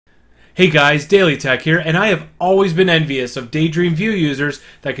Hey guys, Daley Tech here, and I have always been envious of Daydream View users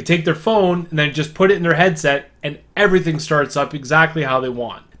that could take their phone and then just put it in their headset and everything starts up exactly how they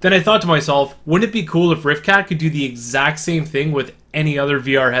want. Then I thought to myself, wouldn't it be cool if Riftcat could do the exact same thing with any other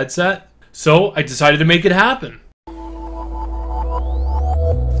VR headset? So I decided to make it happen.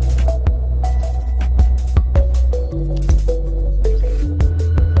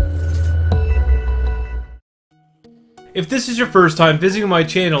 If this is your first time visiting my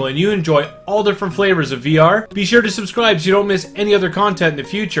channel and you enjoy all different flavors of VR, be sure to subscribe so you don't miss any other content in the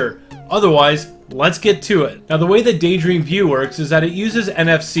future. Otherwise, let's get to it. Now the way that Daydream View works is that it uses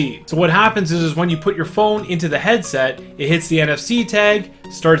NFC. So what happens is when you put your phone into the headset, it hits the NFC tag,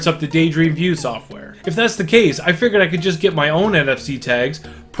 starts up the Daydream View software. If that's the case, I figured I could just get my own NFC tags,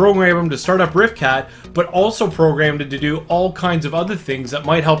 program them to start up Riftcat, but also program them to do all kinds of other things that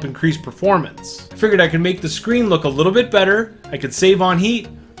might help increase performance. I figured I could make the screen look a little bit better, I could save on heat,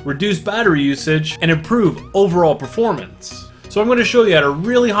 reduce battery usage, and improve overall performance. So I'm going to show you at a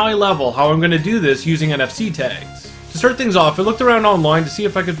really high level how I'm going to do this using NFC tags. To start things off, I looked around online to see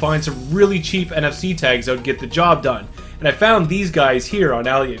if I could find some really cheap NFC tags that would get the job done, and I found these guys here on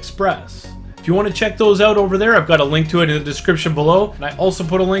Aliexpress. If you want to check those out over there, I've got a link to it in the description below, and I also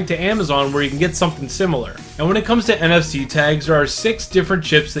put a link to Amazon where you can get something similar. And when it comes to NFC tags, there are 6 different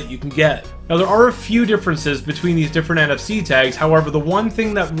chips that you can get. Now there are a few differences between these different NFC tags, however the one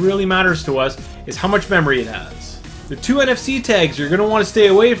thing that really matters to us is how much memory it has. The 2 NFC tags you're going to want to stay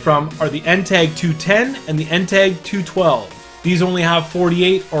away from are the NTAG 210 and the NTAG 212. These only have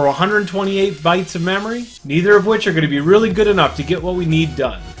 48 or 128 bytes of memory, neither of which are going to be really good enough to get what we need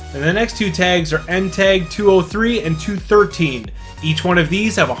done. And the next 2 tags are NTAG 203 and 213. Each one of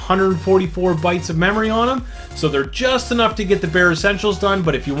these have 144 bytes of memory on them, so they're just enough to get the bare essentials done,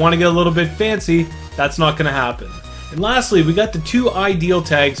 but if you want to get a little bit fancy, that's not going to happen. And lastly, we got the 2 ideal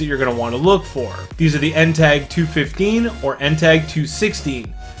tags that you're going to want to look for. These are the NTAG 215 or NTAG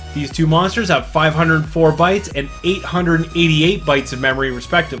 216. These 2 monsters have 504 bytes and 888 bytes of memory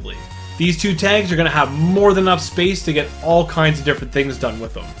respectively. These 2 tags are going to have more than enough space to get all kinds of different things done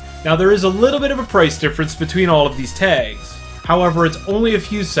with them. Now there is a little bit of a price difference between all of these tags. However, it's only a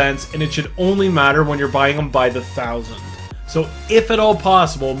few cents and it should only matter when you're buying them by the thousand. So if at all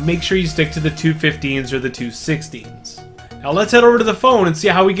possible, make sure you stick to the 215s or the 216s. Now let's head over to the phone and see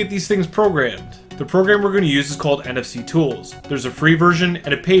how we get these things programmed. The program we're going to use is called NFC Tools. There's a free version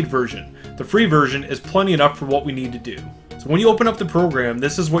and a paid version. The free version is plenty enough for what we need to do. So when you open up the program,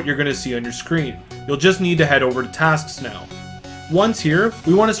 this is what you're going to see on your screen. You'll just need to head over to Tasks now. Once here,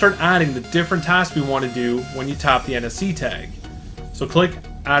 we want to start adding the different tasks we want to do when you tap the NFC tag. So click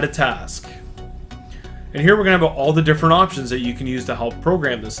Add a Task. And here we're going to have all the different options that you can use to help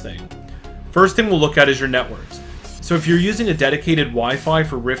program this thing. First thing we'll look at is your networks. So if you're using a dedicated Wi-Fi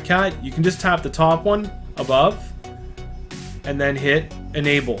for Riftcat, you can just tap the top one above and then hit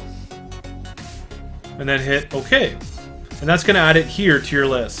Enable. And then hit OK. And that's going to add it here to your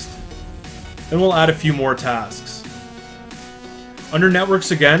list. Then we'll add a few more tasks. Under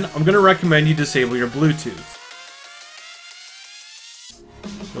Networks again, I'm going to recommend you disable your Bluetooth.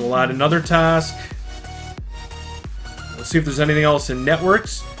 Then we'll add another task. Let's see if there's anything else in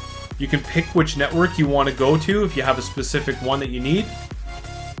Networks. You can pick which network you want to go to if you have a specific one that you need.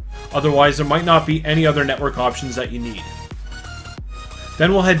 Otherwise, there might not be any other network options that you need.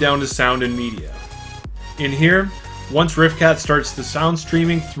 Then we'll head down to Sound and Media. In here, once Riftcat starts the sound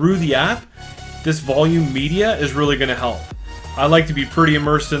streaming through the app, this volume media is really going to help. I like to be pretty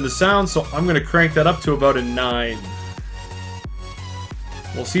immersed in the sound, so I'm going to crank that up to about a 9.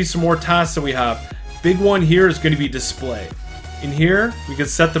 We'll see some more tasks that we have. Big one here is going to be display. In here, we can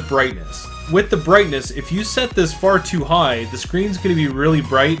set the brightness. With the brightness, if you set this far too high, the screen's going to be really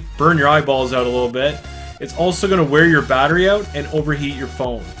bright, burn your eyeballs out a little bit. It's also going to wear your battery out and overheat your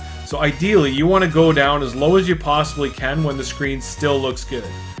phone. So ideally, you want to go down as low as you possibly can when the screen still looks good.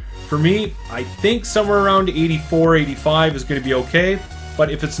 For me, I think somewhere around 84, 85 is going to be okay,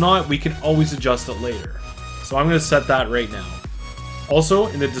 but if it's not, we can always adjust it later. So I'm going to set that right now. Also,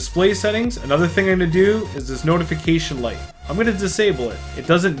 in the display settings, another thing I'm going to do is this notification light. I'm going to disable it. It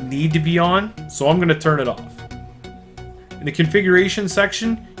doesn't need to be on, so I'm going to turn it off. In the configuration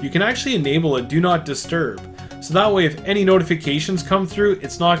section, you can actually enable a Do Not Disturb. So that way, if any notifications come through,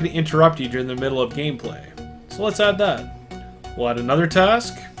 it's not going to interrupt you during the middle of gameplay. So let's add that. We'll add another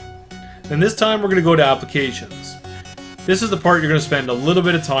task. Then this time, we're going to go to Applications. This is the part you're going to spend a little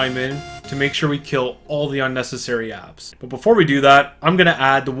bit of time in to make sure we kill all the unnecessary apps. But before we do that, I'm going to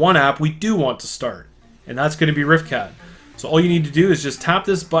add the one app we do want to start, and that's going to be Riftcat. So all you need to do is just tap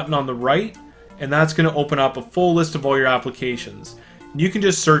this button on the right, and that's going to open up a full list of all your applications. You can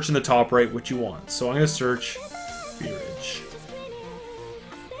just search in the top right what you want. So I'm going to search Beerage.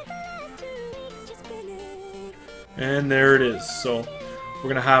 And there it is. So we're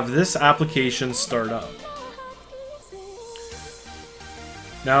going to have this application start up.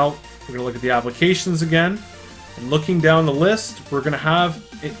 Now we're going to look at the applications again. And looking down the list, we're going to have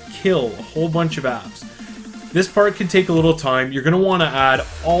it kill a whole bunch of apps. This part can take a little time. You're going to want to add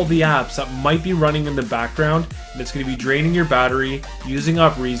all the apps that might be running in the background, and it's going to be draining your battery, using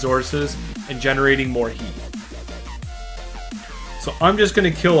up resources, and generating more heat. So I'm just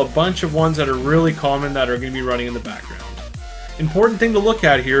going to kill a bunch of ones that are really common that are going to be running in the background. Important thing to look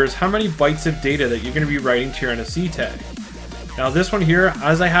at here is how many bytes of data that you're going to be writing to your NFC tag. Now this one here,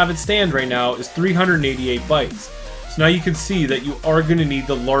 as I have it stand right now, is 388 bytes. So now you can see that you are going to need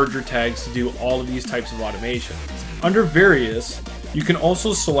the larger tags to do all of these types of automations. Under Various, you can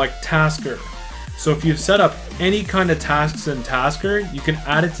also select Tasker. So if you've set up any kind of tasks in Tasker, you can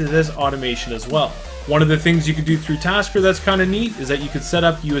add it to this automation as well. One of the things you can do through Tasker that's kind of neat is that you can set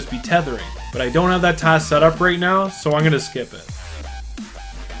up USB tethering. But I don't have that task set up right now, so I'm going to skip it.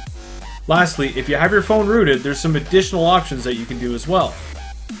 Lastly, if you have your phone rooted, there's some additional options that you can do as well.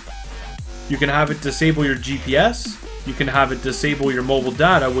 You can have it disable your GPS, you can have it disable your mobile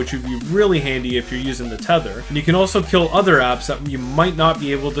data, which would be really handy if you're using the tether, and you can also kill other apps that you might not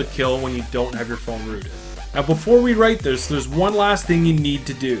be able to kill when you don't have your phone rooted. Now before we write this, there's one last thing you need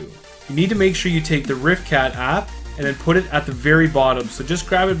to do. You need to make sure you take the Riftcat app and then put it at the very bottom, so just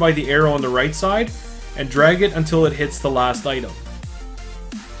grab it by the arrow on the right side and drag it until it hits the last item.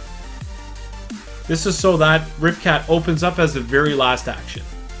 This is so that Riftcat opens up as the very last action.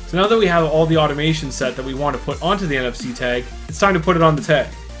 So now that we have all the automation set that we want to put onto the NFC tag, it's time to put it on the tag.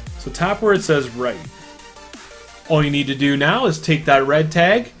 So tap where it says write. All you need to do now is take that red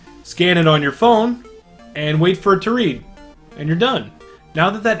tag, scan it on your phone, and wait for it to read. And you're done. Now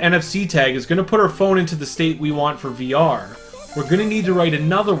that that NFC tag is going to put our phone into the state we want for VR, we're going to need to write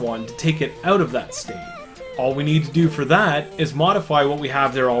another one to take it out of that state. All we need to do for that is modify what we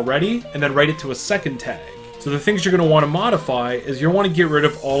have there already and then write it to a second tag. So the things you're going to want to modify is you'll want to get rid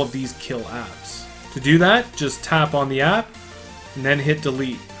of all of these kill apps. To do that, just tap on the app and then hit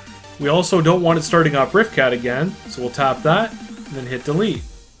delete. We also don't want it starting up Riftcat again, so we'll tap that and then hit delete.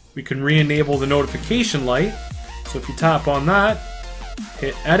 We can re-enable the notification light, so if you tap on that,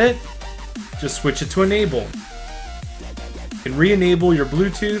 hit edit, just switch it to enable. You can re-enable your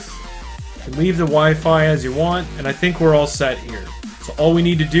Bluetooth, you can leave the Wi-Fi as you want, and I think we're all set here. So all we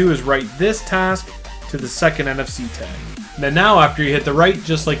need to do is write this task to the second NFC tag. And then now after you hit the write,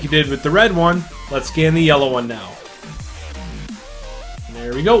 just like you did with the red one, let's scan the yellow one now. And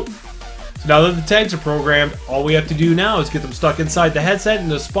there we go. So now that the tags are programmed, all we have to do now is get them stuck inside the headset in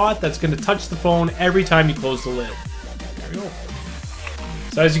a spot that's going to touch the phone every time you close the lid. There we go.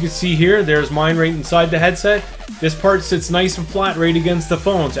 So as you can see here, there's mine right inside the headset. This part sits nice and flat right against the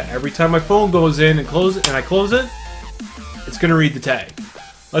phone, so every time my phone goes in and I close it, it's going to read the tag.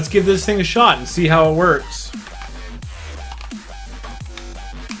 Let's give this thing a shot and see how it works.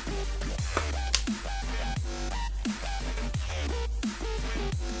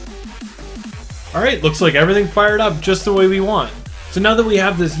 Alright, looks like everything fired up just the way we want. So now that we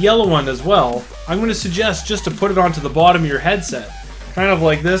have this yellow one as well, I'm going to suggest just to put it onto the bottom of your headset. Kind of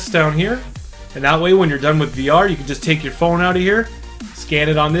like this down here. And that way when you're done with VR, you can just take your phone out of here, scan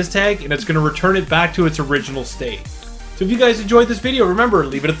it on this tag, and it's going to return it back to its original state. So if you guys enjoyed this video, remember,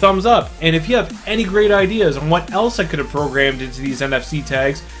 leave it a thumbs up. And if you have any great ideas on what else I could have programmed into these NFC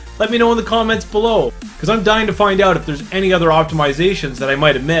tags, let me know in the comments below, because I'm dying to find out if there's any other optimizations that I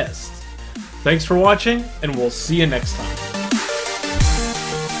might have missed. Thanks for watching, and we'll see you next time.